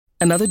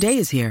Another day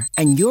is here,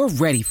 and you're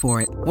ready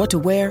for it. What to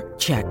wear?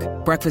 Check.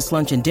 Breakfast,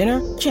 lunch, and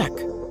dinner? Check.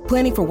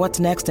 Planning for what's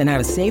next and how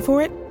to save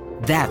for it?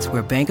 That's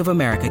where Bank of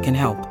America can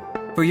help.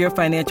 For your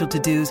financial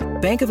to-dos,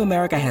 Bank of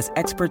America has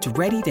experts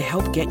ready to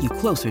help get you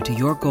closer to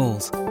your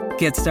goals.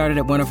 Get started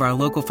at one of our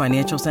local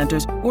financial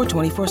centers or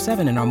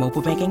 24/7 in our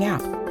mobile banking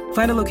app.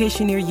 Find a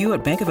location near you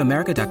at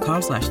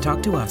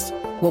bankofamerica.com/talktous.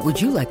 What would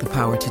you like the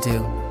power to do?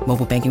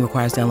 Mobile banking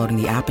requires downloading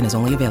the app and is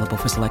only available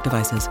for select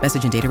devices.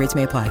 Message and data rates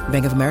may apply.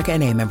 Bank of America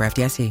N.A., member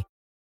FDIC.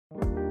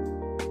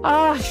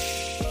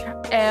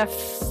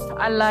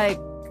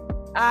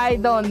 I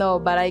don't know,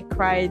 but I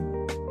cried.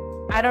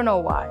 I don't know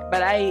why,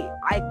 but I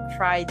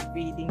cried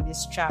reading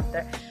this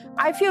chapter.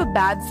 I feel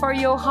bad for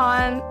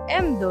Johan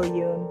and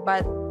Do-yoon,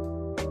 but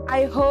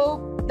I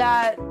hope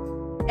that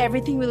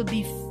everything will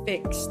be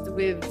fixed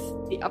with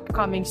the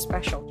upcoming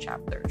special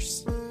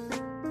chapters.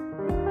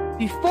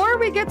 Before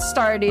we get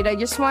started, I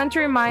just want to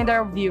remind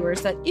our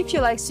viewers that if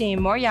you like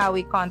seeing more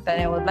yaoi content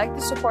and would like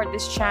to support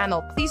this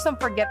channel, please don't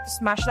forget to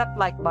smash that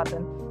like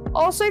button.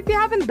 Also, if you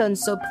haven't done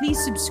so,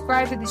 please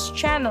subscribe to this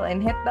channel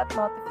and hit that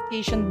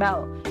notification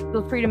bell.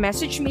 Feel free to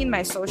message me in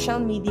my social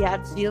media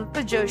at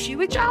ZealFajoshi,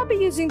 which I'll be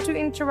using to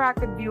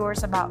interact with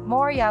viewers about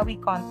more yaoi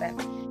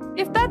content.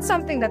 If that's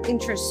something that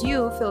interests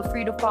you, feel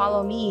free to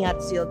follow me at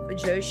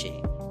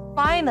ZealFajoshi.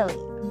 Finally,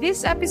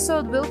 this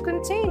episode will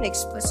contain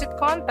explicit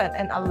content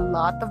and a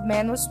lot of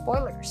manhwa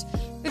spoilers.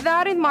 With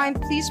that in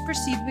mind, please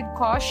proceed with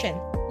caution.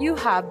 You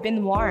have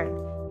been warned.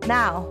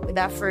 Now,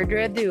 without further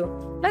ado,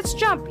 let's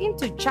jump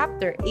into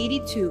chapter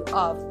 82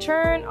 of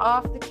Turn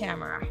Off the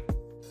Camera.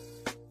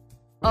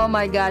 Oh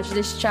my gosh,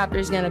 this chapter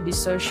is gonna be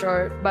so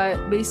short,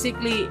 but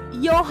basically,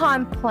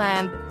 Johan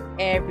planned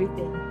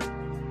everything.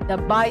 The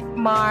bite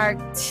mark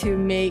to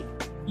make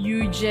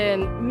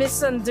Eugen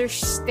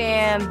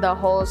misunderstand the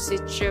whole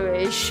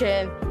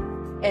situation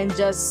and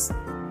just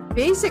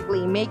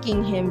basically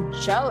making him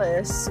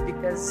jealous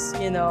because,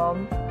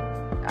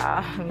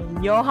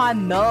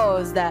 Johan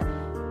knows that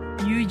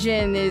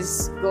Eugen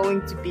is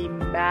going to be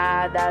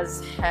mad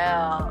as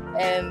hell,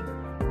 and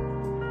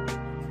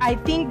I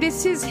think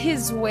this is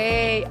his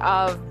way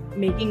of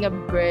making a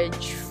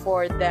bridge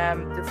for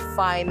them to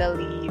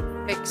finally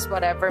fix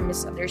whatever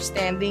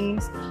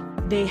misunderstandings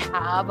they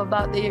have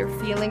about their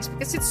feelings,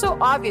 because it's so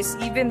obvious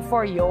even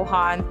for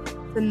Johan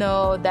to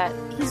know that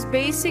he's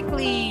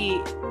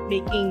basically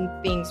making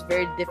things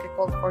very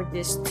difficult for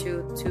these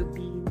two to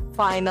be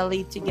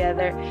finally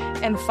together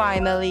and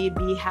finally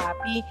be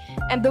happy.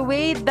 And the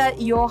way that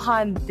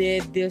Johan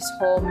did this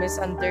whole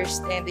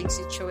misunderstanding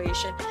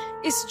situation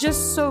is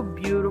just so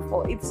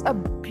beautiful. It's a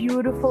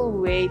beautiful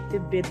way to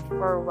bid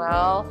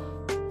farewell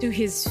to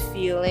his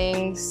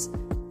feelings.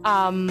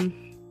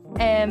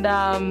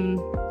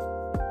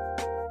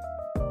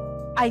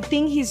 I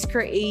think he's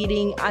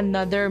creating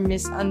another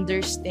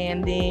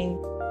misunderstanding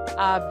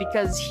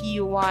because he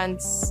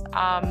wants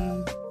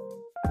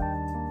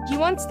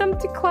them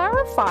to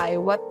clarify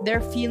what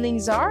their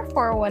feelings are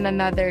for one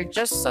another,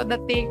 just so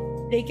that they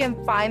can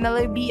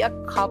finally be a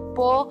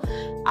couple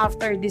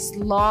after this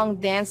long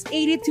dance,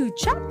 82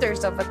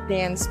 chapters of a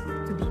dance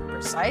to be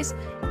precise.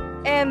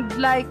 And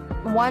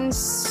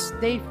once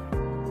they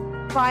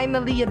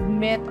finally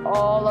admit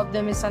all of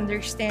the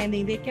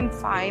misunderstanding, they can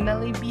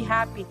finally be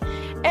happy.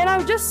 And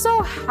I'm just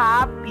so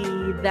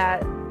happy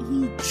that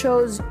he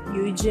chose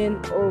Eugen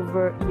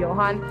over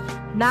Johan.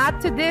 Not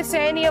to diss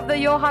any of the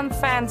Johan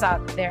fans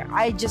out there,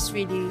 I just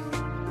really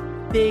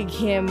dig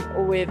him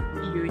with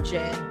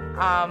Eugen.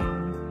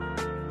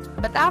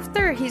 But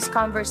after his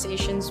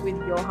conversations with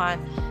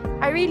Johan,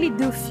 I really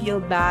do feel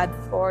bad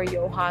for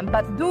Johan.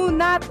 But do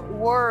not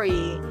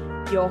worry,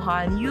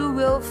 Johan, you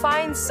will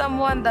find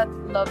someone that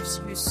loves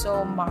you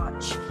so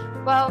much.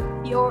 Well,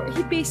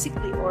 he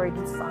basically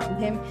already found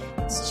him.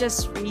 He's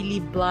just really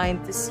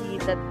blind to see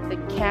that the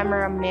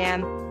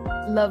cameraman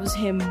loves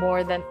him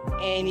more than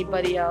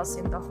anybody else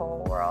in the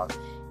whole world.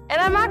 And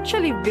I'm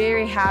actually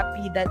very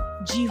happy that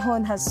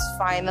Jihoon has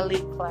finally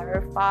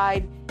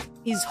clarified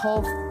his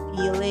whole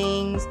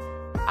feelings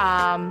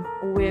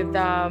with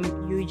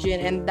Eugen,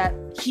 and that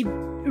he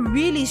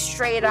really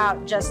straight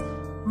out just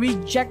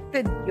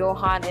rejected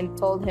Johan and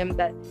told him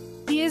that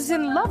he is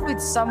in love with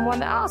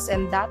someone else,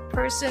 and that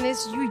person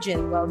is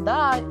Eugen. Well,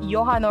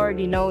 Johan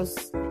already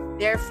knows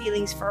their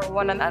feelings for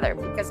one another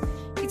because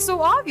it's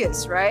so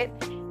obvious, right?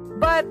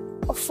 But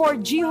for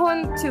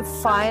Jihoon to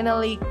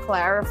finally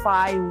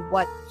clarify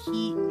what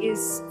he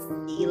is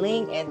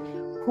feeling and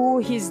who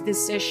his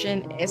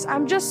decision is,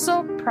 I'm just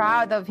so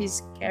proud of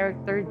his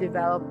character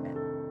development.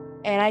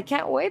 And I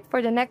can't wait for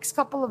the next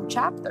couple of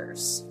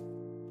chapters.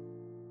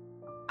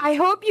 I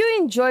hope you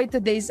enjoyed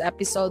today's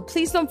episode.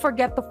 Please don't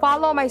forget to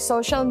follow my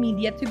social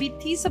media to be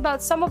teased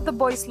about some of the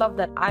boys' love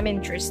that I'm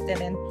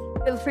interested in.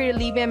 Feel free to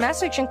leave me a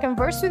message and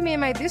converse with me in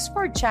my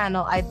Discord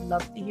channel. I'd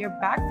love to hear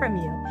back from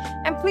you.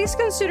 And please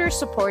consider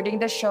supporting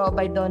the show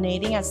by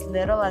donating as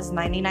little as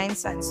 99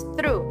 cents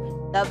through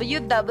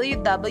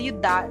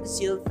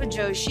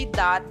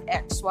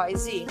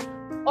www.zealfajoshi.xyz.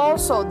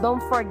 Also,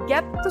 don't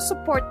forget to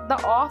support the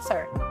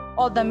author.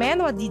 All the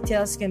manhwa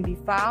details can be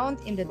found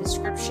in the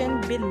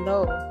description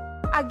below.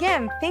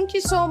 Again, thank you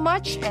so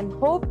much and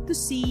hope to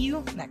see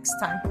you next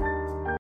time.